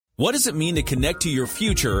What does it mean to connect to your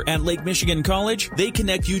future at Lake Michigan College? They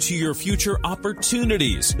connect you to your future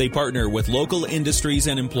opportunities. They partner with local industries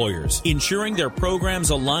and employers, ensuring their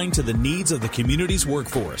programs align to the needs of the community's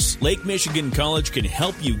workforce. Lake Michigan College can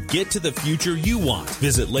help you get to the future you want.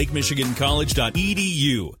 Visit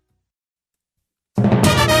lakemichigancollege.edu.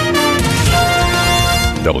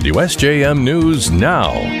 WSJM News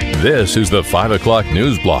Now. This is the 5 o'clock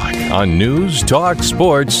news block on News Talk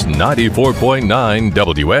Sports 94.9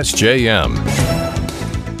 WSJM.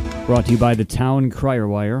 Brought to you by the Town Crier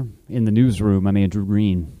Wire. In the newsroom, I'm Andrew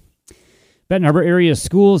Green. Benton Harbor Area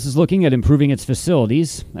Schools is looking at improving its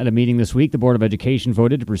facilities. At a meeting this week, the Board of Education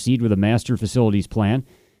voted to proceed with a master facilities plan.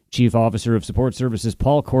 Chief Officer of Support Services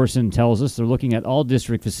Paul Corson tells us they're looking at all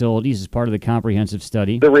district facilities as part of the comprehensive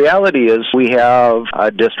study. The reality is we have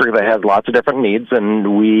a district that has lots of different needs,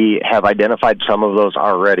 and we have identified some of those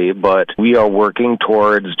already, but we are working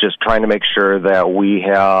towards just trying to make sure that we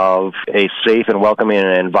have a safe and welcoming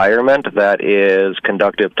environment that is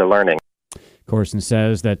conducive to learning. Corson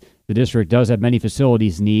says that the district does have many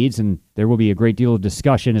facilities needs, and there will be a great deal of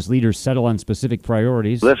discussion as leaders settle on specific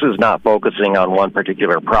priorities. This is not focusing on one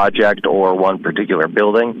particular project or one particular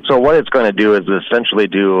building. So what it's going to do is essentially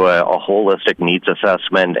do a holistic needs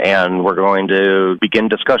assessment, and we're going to begin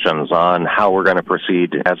discussions on how we're going to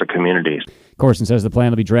proceed as a community. Corson says the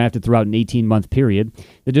plan will be drafted throughout an 18-month period.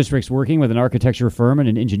 The district's working with an architecture firm and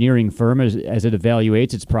an engineering firm as it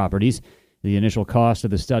evaluates its properties. The initial cost of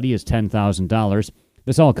the study is $10,000.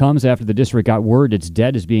 This all comes after the district got word its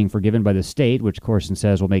debt is being forgiven by the state, which Corson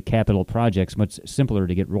says will make capital projects much simpler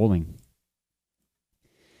to get rolling.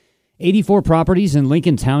 84 properties in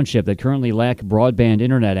Lincoln Township that currently lack broadband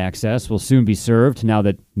internet access will soon be served now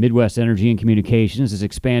that Midwest Energy and Communications is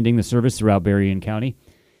expanding the service throughout Berrien County.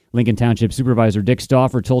 Lincoln Township Supervisor Dick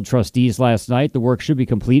Stauffer told trustees last night the work should be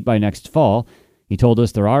complete by next fall. He told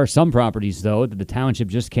us there are some properties, though, that the township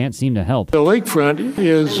just can't seem to help. The lakefront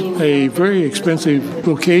is a very expensive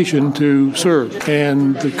location to serve,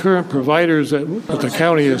 and the current providers that the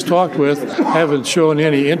county has talked with haven't shown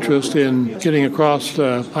any interest in getting across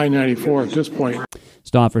I-94 at this point.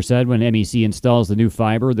 Stauffer said when MEC installs the new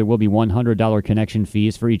fiber, there will be $100 connection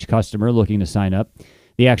fees for each customer looking to sign up.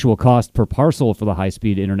 The actual cost per parcel for the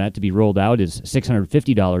high-speed internet to be rolled out is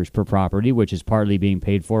 $650 per property, which is partly being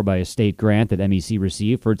paid for by a state grant that MEC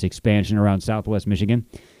received for its expansion around southwest Michigan.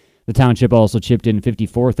 The township also chipped in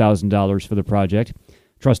 $54,000 for the project.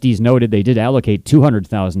 Trustees noted they did allocate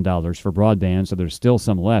 $200,000 for broadband, so there's still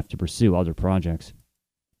some left to pursue other projects.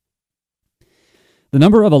 The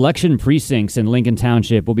number of election precincts in Lincoln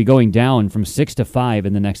Township will be going down from 6 to 5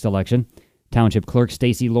 in the next election. Township Clerk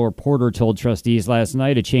Stacy Lohr-Porter told trustees last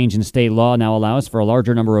night a change in state law now allows for a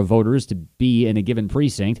larger number of voters to be in a given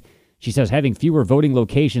precinct. She says having fewer voting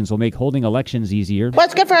locations will make holding elections easier. Well,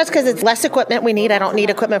 it's good for us because it's less equipment we need. I don't need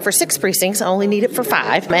equipment for 6 precincts. I only need it for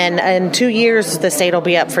 5. And in 2 years, the state will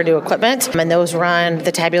be up for new equipment. And those run,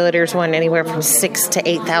 the tabulators run anywhere from $6,000 to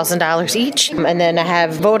 $8,000 each. And then I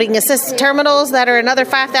have voting assist terminals that are another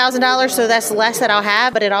 $5,000. So that's less that I'll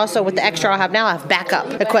have. But it also, with the extra I'll have now, I have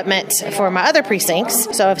backup equipment for my other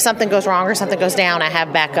precincts. So if something goes wrong or something goes down, I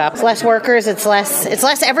have backup. It's less workers. It's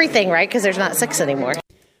less everything, right? Because there's not 6 anymore.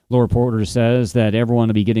 Lohr-Porter says that everyone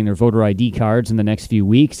will be getting their voter ID cards in the next few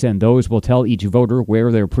weeks, and those will tell each voter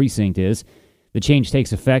where their precinct is. The change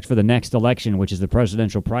takes effect for the next election, which is the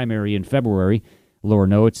presidential primary in February. Lohr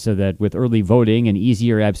notes that with early voting and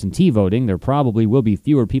easier absentee voting, there probably will be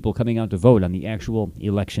fewer people coming out to vote on the actual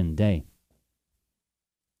election day.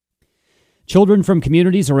 Children from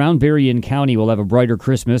communities around Berrien County will have a brighter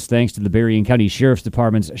Christmas thanks to the Berrien County Sheriff's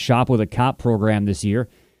Department's Shop with a Cop program this year.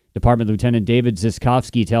 Department Lieutenant David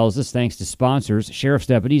Ziskowski tells us thanks to sponsors, sheriff's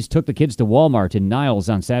deputies took the kids to Walmart in Niles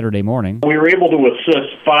on Saturday morning. We were able to assist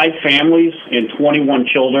 5 families and 21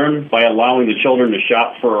 children by allowing the children to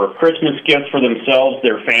shop for Christmas gifts for themselves,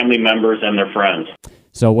 their family members, and their friends.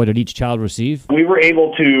 So what did each child receive? We were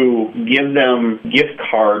able to give them gift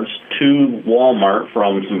cards to Walmart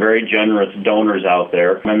from some very generous donors out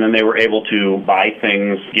there. And then they were able to buy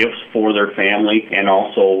things, gifts for their family, and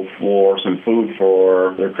also for some food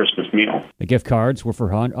for their Christmas meal. The gift cards were for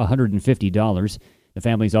 $150. The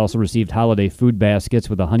families also received holiday food baskets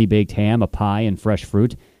with a honey-baked ham, a pie, and fresh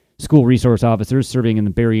fruit. School resource officers serving in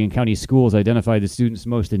the Berrien County schools identified the students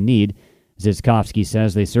most in need. Ziskowski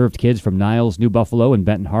says they served kids from Niles, New Buffalo, and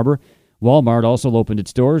Benton Harbor. Walmart also opened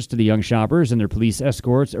its doors to the young shoppers and their police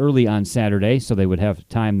escorts early on Saturday so they would have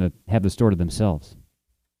time to have the store to themselves.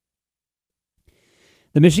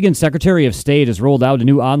 The Michigan Secretary of State has rolled out a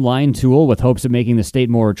new online tool with hopes of making the state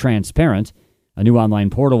more transparent. A new online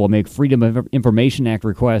portal will make Freedom of Information Act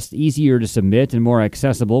requests easier to submit and more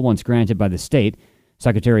accessible once granted by the state.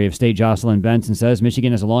 Secretary of State Jocelyn Benson says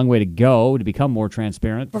Michigan has a long way to go to become more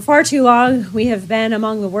transparent. For far too long, we have been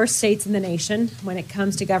among the worst states in the nation when it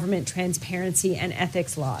comes to government transparency and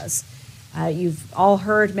ethics laws. You've all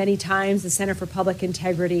heard many times the Center for Public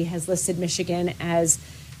Integrity has listed Michigan as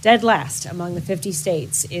dead last among the 50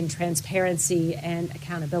 states in transparency and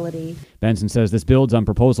accountability. Benson says this builds on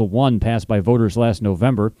Proposal 1 passed by voters last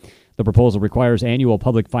November. The proposal requires annual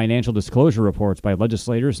public financial disclosure reports by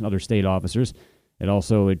legislators and other state officers. It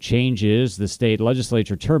also changes the state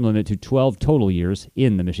legislature term limit to 12 total years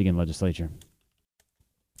in the Michigan legislature.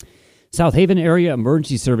 South Haven Area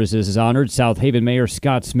Emergency Services has honored South Haven Mayor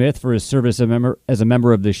Scott Smith for his service as a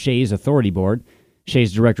member of the Shays Authority Board.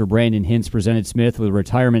 Shays Director Brandon Hintz presented Smith with a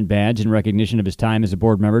retirement badge in recognition of his time as a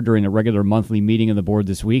board member during a regular monthly meeting of the board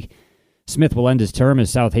this week. Smith will end his term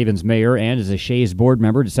as South Haven's mayor and as a Shays board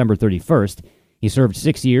member December 31st. He served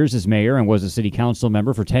 6 years as mayor and was a city council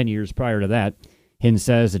member for 10 years prior to that. Hintz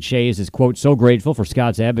says that Shays is, quote, so grateful for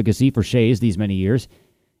Scott's advocacy for Shays these many years.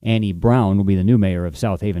 Annie Brown will be the new mayor of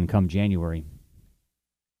South Haven come January.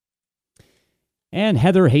 And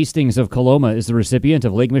Heather Hastings of Coloma is the recipient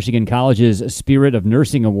of Lake Michigan College's Spirit of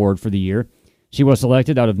Nursing Award for the year. She was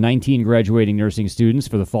selected out of 19 graduating nursing students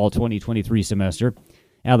for the fall 2023 semester.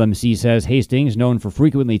 LMC says Hastings, known for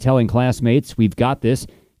frequently telling classmates, "We've got this,"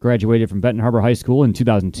 graduated from Benton Harbor High School in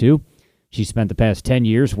 2002. She spent the past 10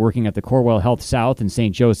 years working at the Corewell Health South in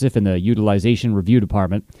St. Joseph in the Utilization Review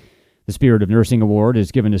Department. The Spirit of Nursing Award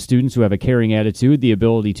is given to students who have a caring attitude, the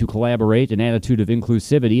ability to collaborate, an attitude of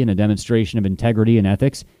inclusivity, and a demonstration of integrity and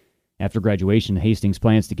ethics. After graduation, Hastings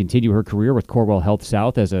plans to continue her career with Corewell Health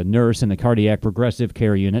South as a nurse in the Cardiac Progressive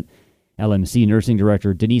Care Unit. LMC Nursing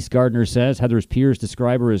Director Denise Gardner says Heather's peers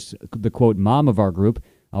describe her as the, quote, mom of our group,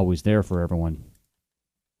 always there for everyone.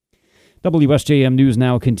 WSJM News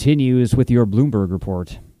Now continues with your Bloomberg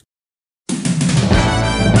report.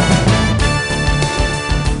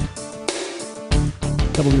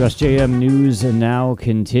 WSJM News Now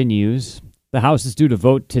continues. The House is due to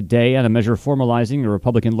vote today on a measure formalizing the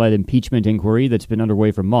Republican-led impeachment inquiry that's been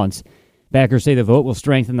underway for months. Backers say the vote will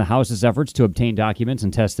strengthen the House's efforts to obtain documents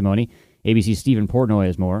and testimony. ABC's Stephen Portnoy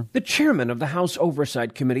has more. The chairman of the House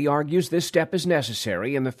Oversight Committee argues this step is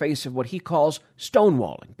necessary in the face of what he calls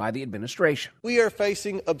stonewalling by the administration. We are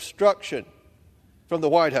facing obstruction from the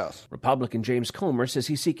White House. Republican James Comer says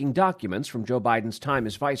he's seeking documents from Joe Biden's time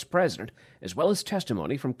as vice president, as well as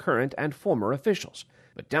testimony from current and former officials.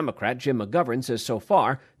 But Democrat Jim McGovern says so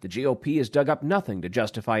far, the GOP has dug up nothing to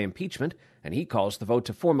justify impeachment, and he calls the vote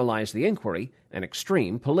to formalize the inquiry an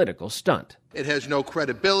extreme political stunt. It has no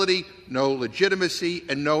credibility, no legitimacy,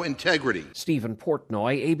 and no integrity. Stephen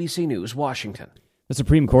Portnoy, ABC News, Washington. The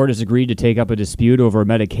Supreme Court has agreed to take up a dispute over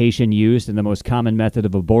medication used in the most common method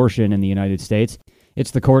of abortion in the United States.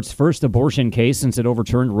 It's the court's first abortion case since it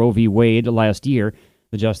overturned Roe v. Wade last year.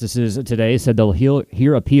 The justices today said they'll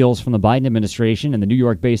hear appeals from the Biden administration and the New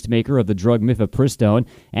York-based maker of the drug mifepristone,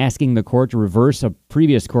 asking the court to reverse a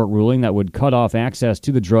previous court ruling that would cut off access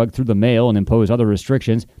to the drug through the mail and impose other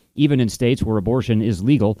restrictions, even in states where abortion is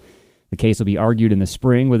legal. The case will be argued in the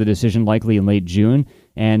spring, with a decision likely in late June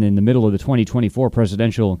and in the middle of the 2024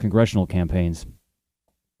 presidential and congressional campaigns.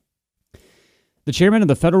 The chairman of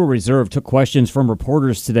the Federal Reserve took questions from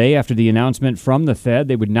reporters today after the announcement from the Fed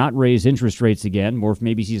they would not raise interest rates again. More from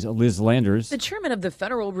ABC's Liz Landers. The chairman of the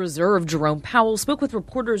Federal Reserve, Jerome Powell, spoke with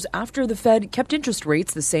reporters after the Fed kept interest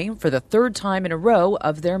rates the same for the third time in a row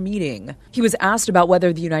of their meeting. He was asked about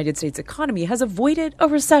whether the United States economy has avoided a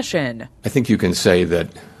recession. I think you can say that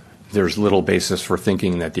there's little basis for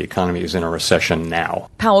thinking that the economy is in a recession now.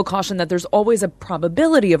 Powell cautioned that there's always a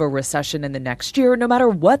probability of a recession in the next year, no matter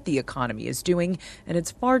what the economy is doing, and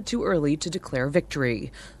it's far too early to declare victory.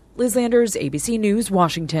 Liz Landers, ABC News,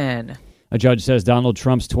 Washington. A judge says Donald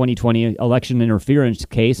Trump's 2020 election interference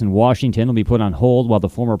case in Washington will be put on hold while the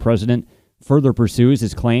former president further pursues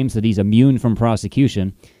his claims that he's immune from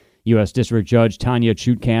prosecution. U.S. District Judge Tanya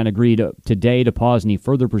Chutkan agreed today to pause any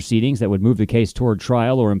further proceedings that would move the case toward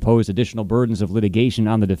trial or impose additional burdens of litigation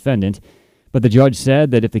on the defendant. But the judge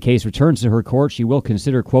said that if the case returns to her court, she will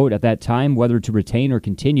consider, quote, at that time whether to retain or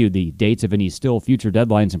continue the dates of any still future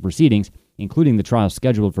deadlines and proceedings, including the trial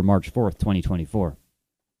scheduled for March 4th, 2024.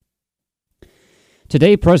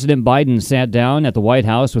 Today, President Biden sat down at the White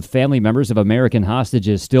House with family members of American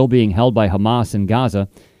hostages still being held by Hamas in Gaza.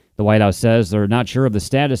 The White House says they're not sure of the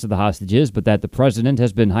status of the hostages, but that the president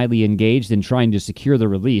has been highly engaged in trying to secure their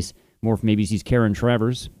release. More from ABC's Karen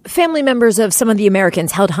Travers. Family members of some of the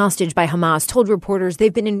Americans held hostage by Hamas told reporters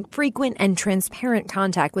they've been in frequent and transparent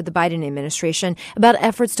contact with the Biden administration about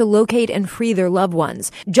efforts to locate and free their loved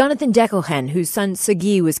ones. Jonathan Deckelhen, whose son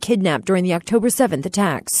Sagi was kidnapped during the October 7th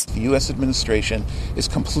attacks. The U.S. administration is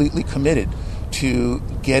completely committed to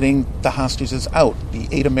getting the hostages out, the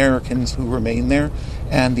 8 Americans who remain there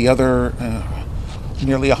and the other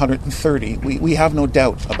nearly 130. We have no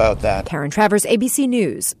doubt about that. Karen Travers, ABC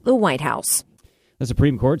News, the White House. The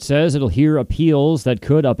Supreme Court says it'll hear appeals that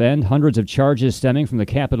could upend hundreds of charges stemming from the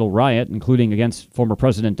Capitol riot, including against former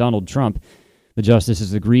President Donald Trump. The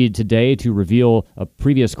justices agreed today to reveal a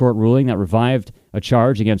previous court ruling that revived a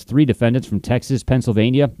charge against 3 defendants from Texas,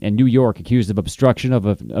 Pennsylvania, and New York accused of obstruction of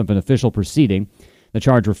an official proceeding. The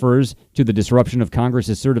charge refers to the disruption of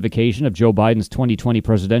Congress's certification of Joe Biden's 2020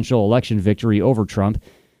 presidential election victory over Trump.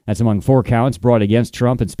 That's among 4 counts brought against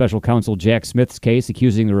Trump in special counsel Jack Smith's case,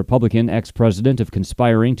 accusing the Republican ex-president of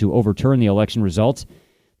conspiring to overturn the election results.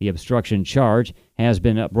 The obstruction charge has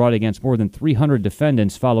been brought against more than 300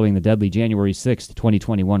 defendants following the deadly January 6,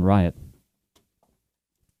 2021 riot.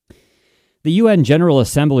 The UN General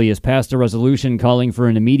Assembly has passed a resolution calling for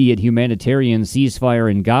an immediate humanitarian ceasefire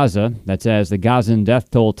in Gaza. That's as the Gazan death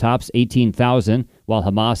toll tops 18,000 while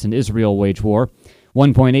Hamas and Israel wage war.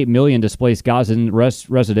 1.8 million displaced Gazan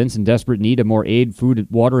residents in desperate need of more aid, food,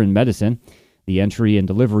 water, and medicine. The entry and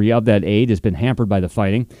delivery of that aid has been hampered by the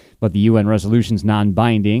fighting, but the UN resolution's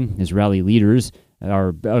non-binding. Israeli leaders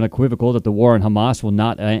are unequivocal that the war on Hamas will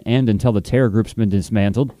not end until the terror group's been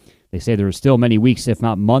dismantled. They say there are still many weeks, if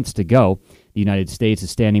not months, to go. The United States is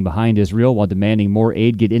standing behind Israel while demanding more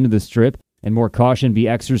aid get into the Strip and more caution be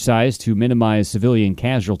exercised to minimize civilian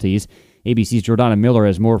casualties. ABC's Jordana Miller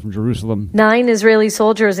has more from Jerusalem. 9 Israeli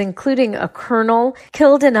soldiers, including a colonel,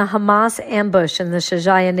 killed in a Hamas ambush in the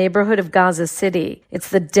Shajaya neighborhood of Gaza City. It's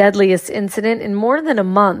the deadliest incident in more than a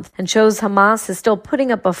month and shows Hamas is still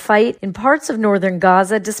putting up a fight in parts of northern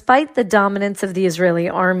Gaza despite the dominance of the Israeli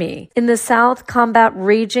army. In the south, combat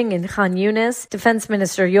raging in Khan Yunis. Defense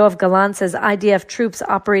Minister Yoav Gallant says IDF troops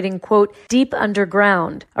operating, quote, deep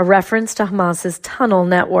underground, a reference to Hamas's tunnel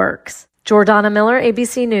networks. Jordana Miller,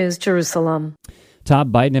 ABC News, Jerusalem. Top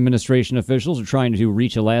Biden administration officials are trying to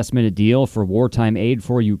reach a last-minute deal for wartime aid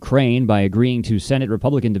for Ukraine by agreeing to Senate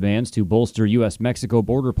Republican demands to bolster U.S.-Mexico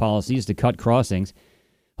border policies to cut crossings.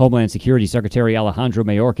 Homeland Security Secretary Alejandro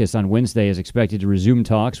Mayorkas on Wednesday is expected to resume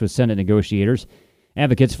talks with Senate negotiators.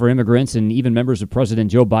 Advocates for immigrants and even members of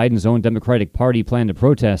President Joe Biden's own Democratic Party plan to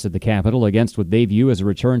protest at the Capitol against what they view as a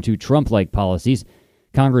return to Trump-like policies.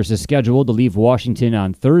 Congress is scheduled to leave Washington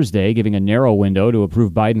on Thursday, giving a narrow window to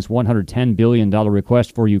approve Biden's $110 billion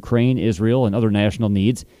request for Ukraine, Israel, and other national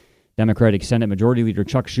needs. Democratic Senate Majority Leader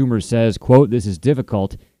Chuck Schumer says, quote, this is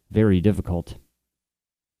difficult, very difficult.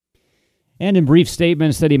 And in brief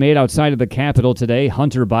statements that he made outside of the Capitol today,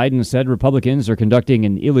 Hunter Biden said Republicans are conducting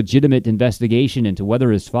an illegitimate investigation into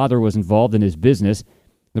whether his father was involved in his business.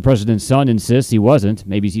 The president's son insists he wasn't.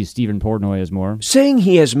 ABC's Stephen Portnoy has more. Saying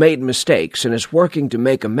he has made mistakes and is working to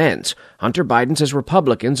make amends, Hunter Biden says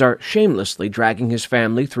Republicans are shamelessly dragging his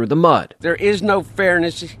family through the mud. There is no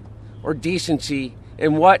fairness or decency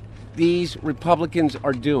in what these Republicans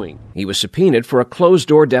are doing. He was subpoenaed for a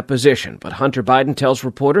closed-door deposition, but Hunter Biden tells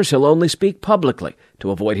reporters he'll only speak publicly to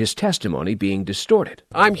avoid his testimony being distorted.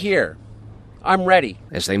 I'm here. I'm ready.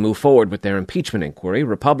 As they move forward with their impeachment inquiry,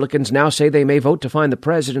 Republicans now say they may vote to find the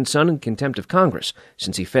president's son in contempt of Congress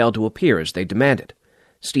since he failed to appear as they demanded.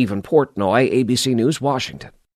 Stephen Portnoy, ABC News, Washington.